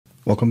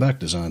Welcome back,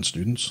 design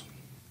students.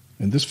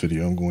 In this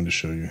video I'm going to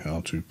show you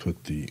how to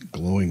put the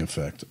glowing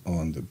effect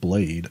on the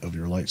blade of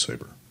your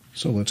lightsaber.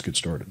 So let's get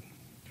started.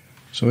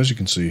 So as you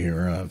can see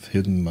here, I've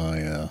hidden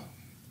my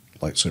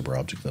lightsaber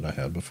object that I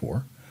had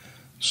before.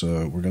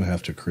 So we're going to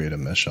have to create a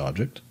mesh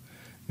object,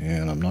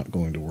 and I'm not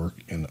going to work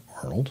in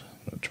Arnold.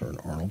 I'm going to turn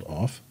Arnold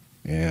off,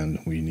 and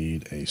we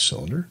need a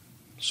cylinder.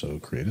 So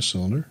create a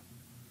cylinder,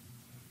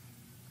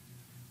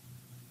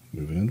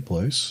 move it into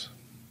place,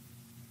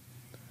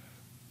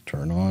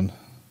 turn on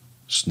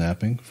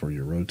snapping for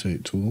your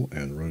rotate tool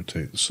and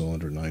rotate the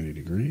cylinder 90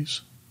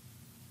 degrees,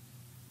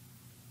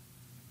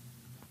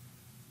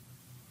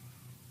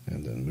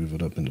 and then move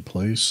it up into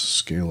place.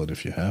 Scale it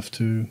if you have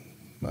to.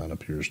 Mine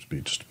appears to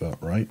be just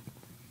about right.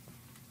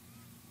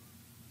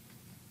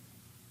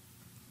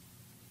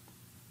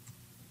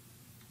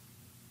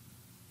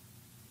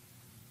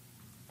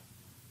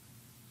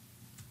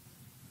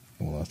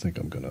 Well, I think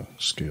I'm going to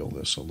scale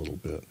this a little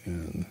bit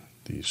in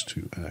these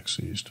two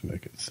axes to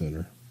make it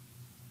thinner.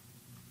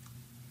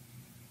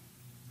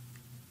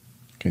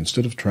 Okay,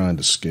 instead of trying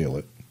to scale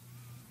it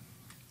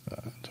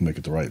to make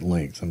it the right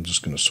length, I'm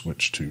just going to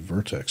switch to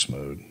vertex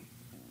mode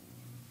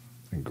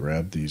and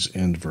grab these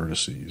end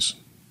vertices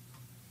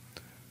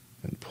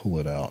and pull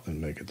it out and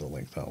make it the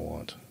length I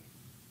want.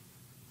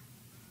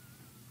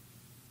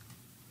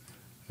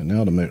 And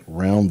now to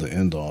round the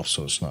end off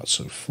so it's not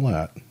so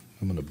flat,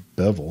 I'm going to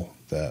bevel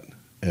that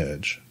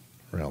edge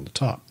around the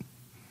top.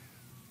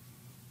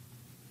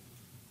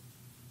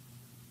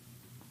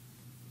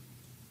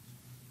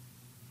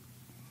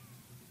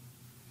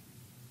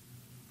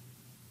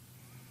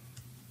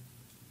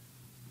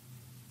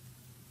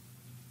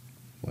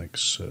 Like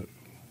so.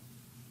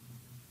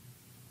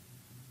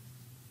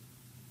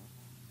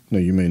 Now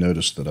you may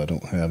notice that I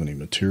don't have any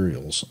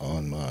materials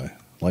on my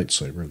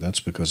lightsaber. That's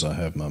because I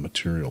have my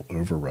material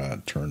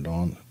override turned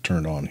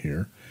on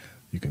here.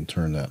 You can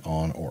turn that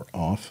on or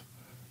off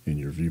in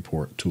your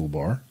viewport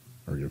toolbar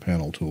or your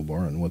panel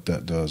toolbar, and what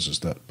that does is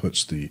that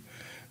puts the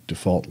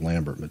default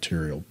Lambert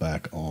material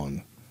back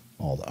on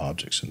all the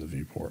objects in the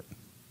viewport.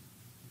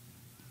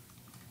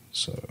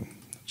 So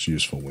it's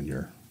useful when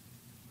you're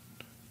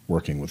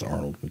working with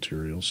Arnold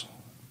materials.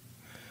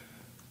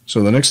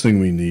 So the next thing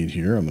we need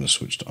here, I'm going to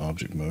switch to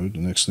object mode. The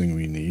next thing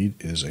we need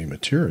is a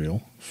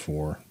material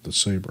for the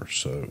saber.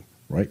 So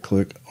right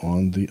click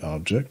on the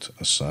object,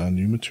 assign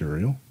new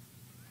material,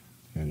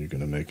 and you're going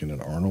to make it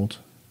an Arnold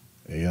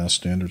AI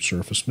standard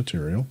surface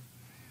material.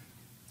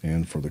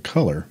 And for the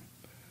color,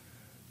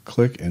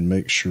 click and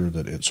make sure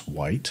that it's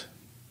white.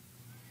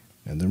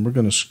 And then we're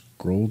going to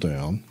scroll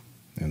down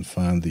and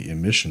find the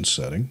emission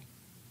setting.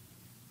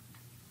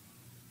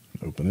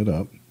 Open it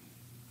up,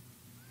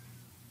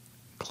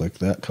 click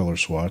that color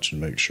swatch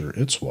and make sure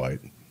it's white,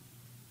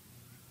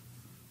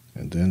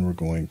 and then we're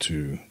going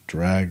to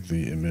drag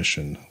the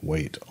emission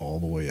weight all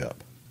the way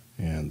up,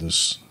 and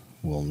this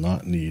will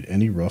not need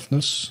any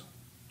roughness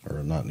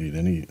or not need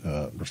any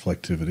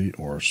reflectivity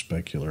or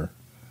specular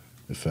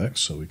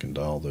effects, so we can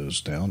dial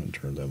those down and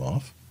turn them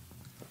off.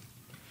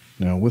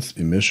 Now with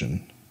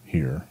emission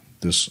here,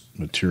 this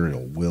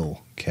material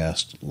will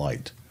cast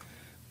light,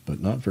 but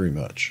not very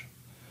much.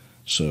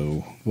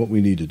 So what we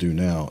need to do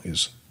now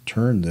is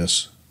turn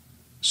this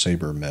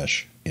saber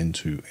mesh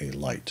into a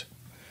light.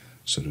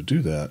 So to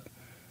do that,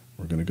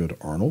 we're going to go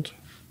to Arnold,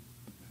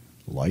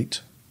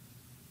 Light,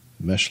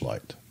 Mesh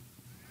Light.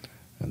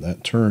 And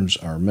that turns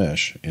our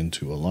mesh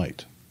into a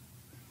light.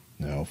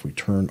 Now if we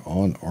turn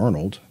on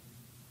Arnold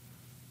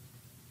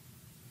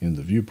in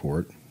the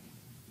viewport,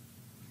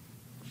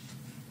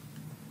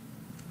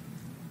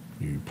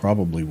 you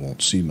probably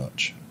won't see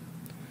much.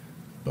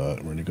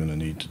 But we're going to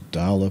need to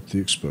dial up the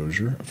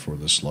exposure for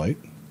this light,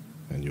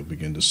 and you'll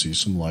begin to see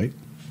some light.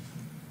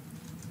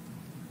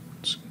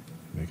 Let's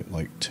make it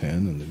like 10,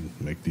 and then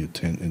make the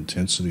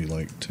intensity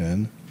like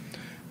 10,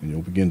 and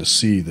you'll begin to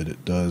see that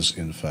it does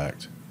in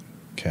fact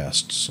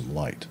cast some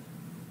light.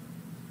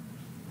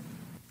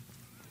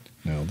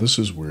 Now this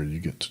is where you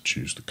get to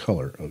choose the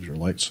color of your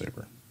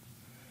lightsaber.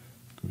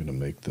 I'm going to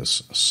make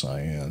this a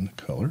cyan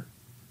color.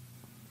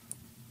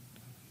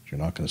 You're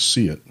not going to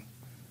see it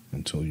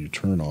until you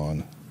turn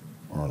on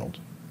Arnold.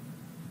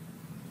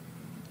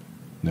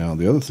 Now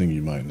the other thing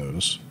you might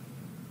notice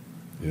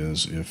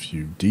is if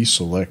you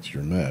deselect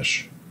your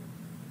mesh,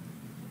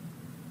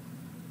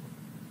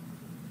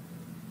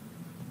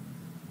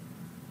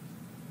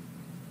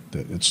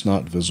 that it's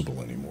not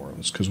visible anymore.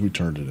 It's because we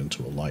turned it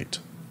into a light.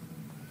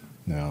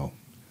 Now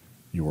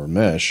your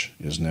mesh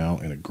is now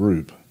in a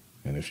group,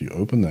 and if you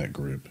open that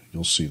group,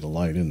 you'll see the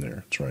light in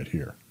there. It's right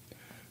here.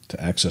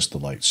 To access the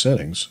light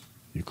settings,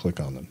 you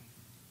click on them.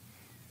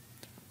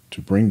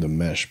 To bring the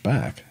mesh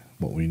back,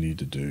 what we need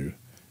to do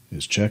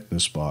is check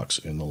this box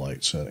in the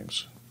light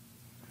settings.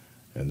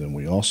 And then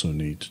we also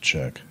need to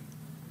check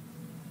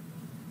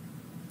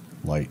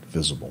light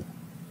visible.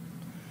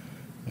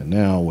 And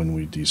now when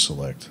we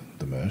deselect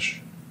the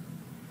mesh,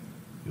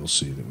 you'll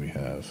see that we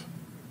have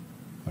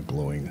a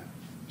glowing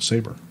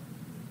saber.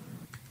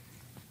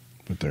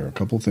 But there are a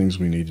couple things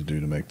we need to do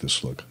to make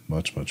this look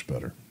much, much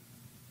better.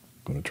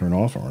 I'm going to turn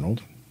off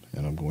Arnold,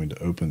 and I'm going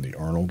to open the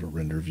Arnold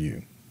render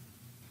view.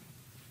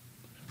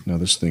 Now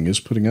this thing is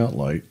putting out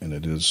light, and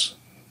it is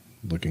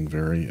looking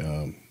very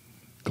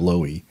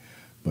glowy,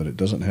 but it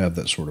doesn't have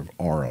that sort of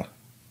aura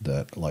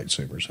that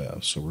lightsabers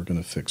have, so we're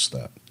going to fix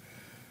that.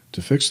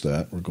 To fix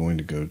that, we're going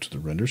to go to the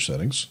render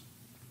settings,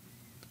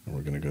 and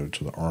we're going to go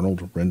to the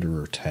Arnold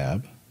renderer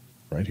tab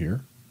right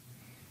here,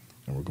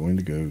 and we're going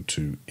to go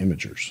to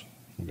imagers.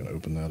 We're going to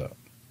open that up.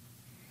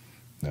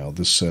 Now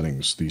these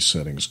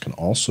settings can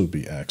also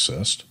be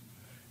accessed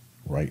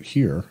right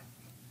here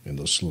in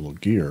this little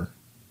gear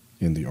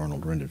in the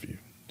Arnold render view.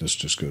 This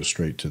just goes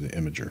straight to the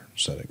imager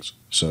settings.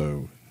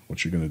 So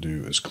what you're going to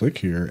do is click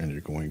here, and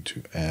you're going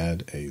to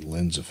add a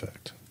lens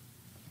effect.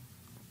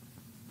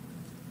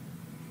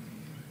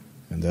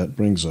 And that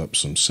brings up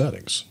some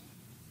settings.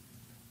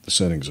 The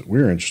settings that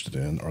we're interested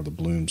in are the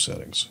bloom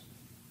settings.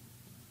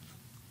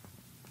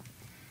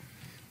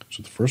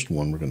 So the first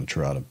one we're going to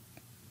try to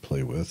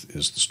play with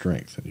is the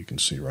strength, and you can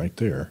see right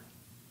there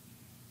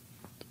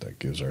that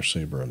gives our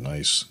saber a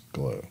nice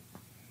glow.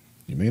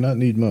 You may not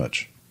need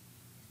much,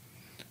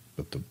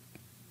 but the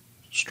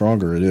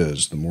stronger it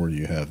is, the more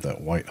you have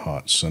that white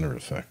hot center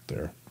effect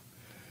there.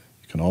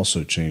 You can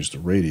also change the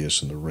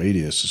radius, and the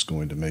radius is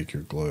going to make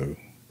your glow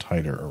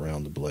tighter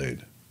around the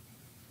blade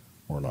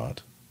or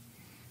not.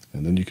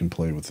 And then you can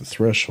play with the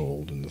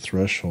threshold, and the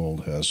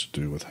threshold has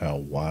to do with how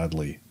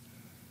widely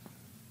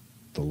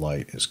the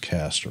light is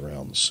cast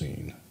around the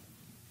scene.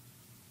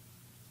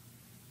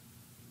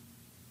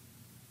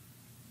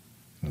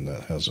 And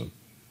that has a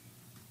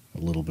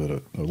little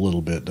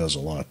bit does a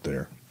lot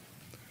there.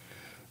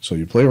 So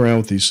you play around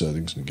with these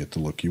settings and get the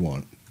look you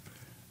want.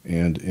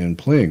 And in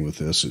playing with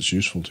this, it's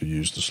useful to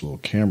use this little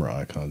camera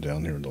icon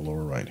down here in the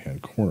lower right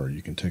hand corner.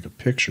 You can take a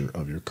picture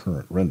of your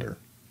current render,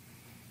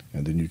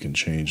 and then you can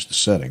change the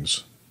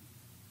settings.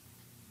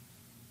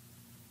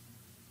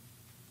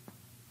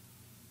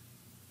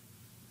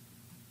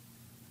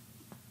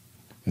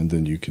 And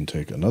then you can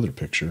take another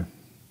picture,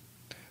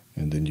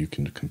 and then you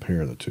can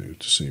compare the two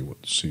to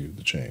see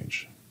the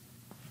change.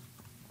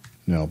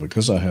 Now,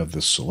 because I have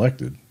this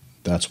selected,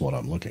 that's what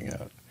I'm looking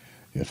at.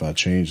 If I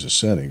change the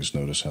settings,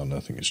 notice how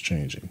nothing is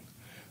changing.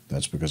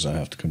 That's because I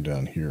have to come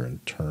down here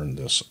and turn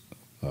this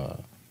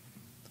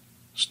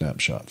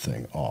snapshot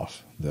thing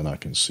off. Then I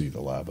can see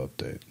the lab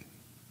update.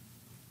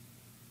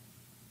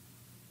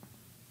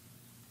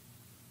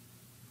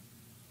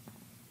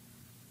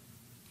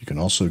 You can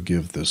also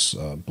give this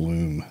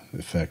bloom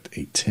effect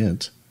a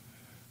tint,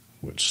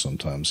 which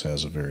sometimes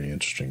has a very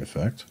interesting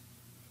effect.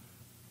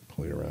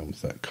 Play around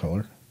with that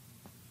color.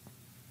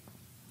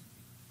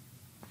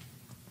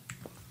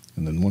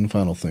 And then one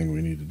final thing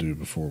we need to do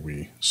before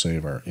we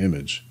save our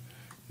image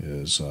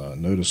is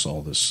notice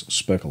all this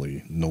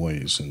speckly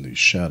noise in these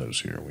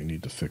shadows here. We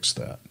need to fix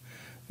that.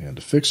 And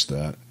to fix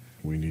that,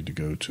 we need to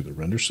go to the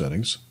render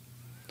settings,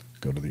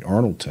 go to the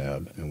Arnold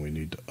tab, and we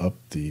need to up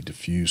the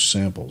diffuse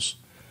samples,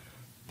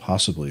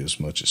 possibly as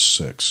much as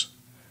 6.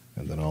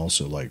 And then I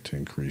also like to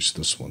increase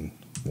this one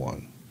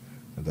 1.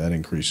 And that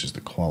increases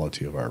the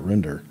quality of our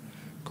render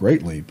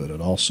greatly, but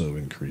it also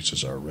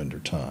increases our render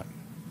time.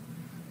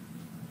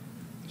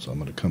 So I'm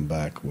going to come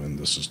back when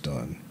this is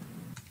done.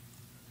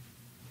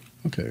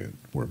 Okay,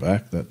 we're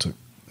back. That took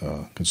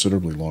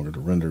considerably longer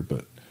to render,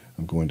 but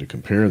I'm going to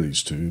compare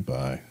these two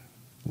by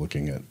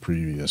looking at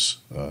previous,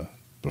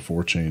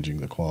 before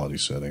changing the quality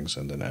settings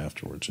and then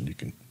afterwards, and you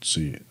can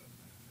see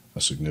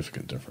a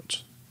significant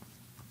difference.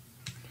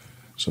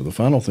 So the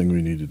final thing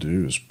we need to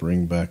do is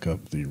bring back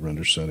up the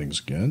render settings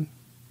again.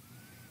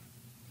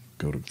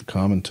 Go to the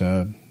Common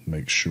tab,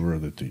 make sure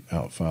that the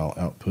file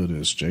output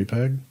is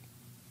JPEG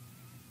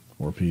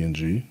or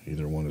PNG,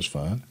 either one is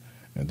fine,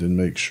 and then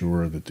make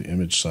sure that the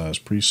image size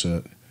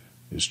preset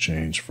is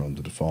changed from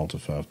the default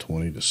of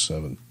 540 to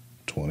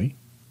 720.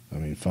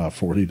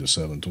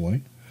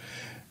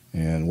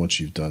 And once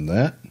you've done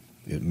that,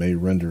 it may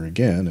render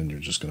again, and you're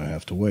just going to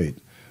have to wait.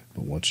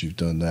 But once you've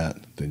done that,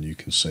 then you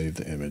can save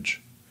the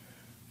image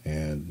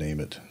and name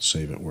it,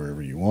 save it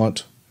wherever you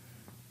want,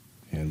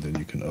 and then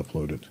you can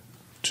upload it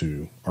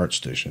to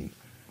ArtStation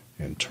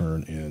and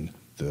turn in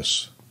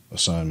this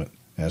assignment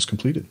as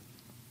completed.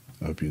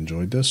 I hope you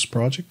enjoyed this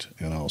project,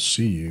 and I'll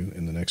see you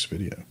in the next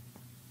video.